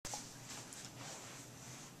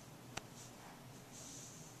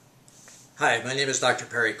Hi, my name is Dr.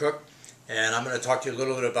 Perry Cooke, and I'm going to talk to you a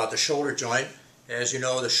little bit about the shoulder joint. As you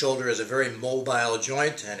know, the shoulder is a very mobile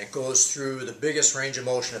joint, and it goes through the biggest range of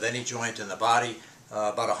motion of any joint in the body,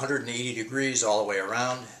 about 180 degrees all the way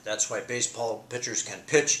around. That's why baseball pitchers can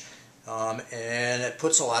pitch, and it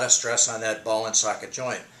puts a lot of stress on that ball and socket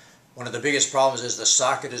joint. One of the biggest problems is the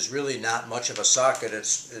socket is really not much of a socket.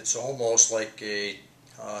 It's almost like a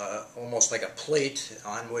plate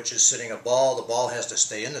on which is sitting a ball. The ball has to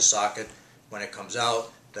stay in the socket. When it comes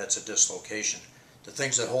out, that's a dislocation. The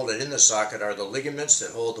things that hold it in the socket are the ligaments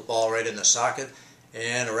that hold the ball right in the socket,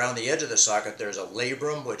 and around the edge of the socket there's a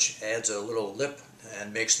labrum which adds a little lip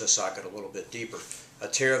and makes the socket a little bit deeper. A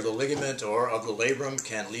tear of the ligament or of the labrum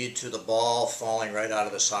can lead to the ball falling right out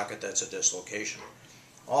of the socket. That's a dislocation,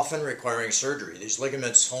 often requiring surgery. These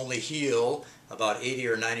ligaments only heal about 80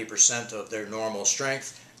 or 90% of their normal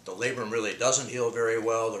strength. The labrum really doesn't heal very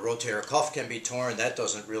well. The rotator cuff can be torn. That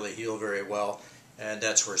doesn't really heal very well, and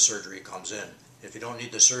that's where surgery comes in. If you don't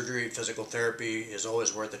need the surgery, physical therapy is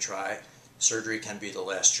always worth a try. Surgery can be the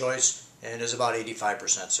last choice and is about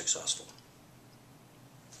 85% successful.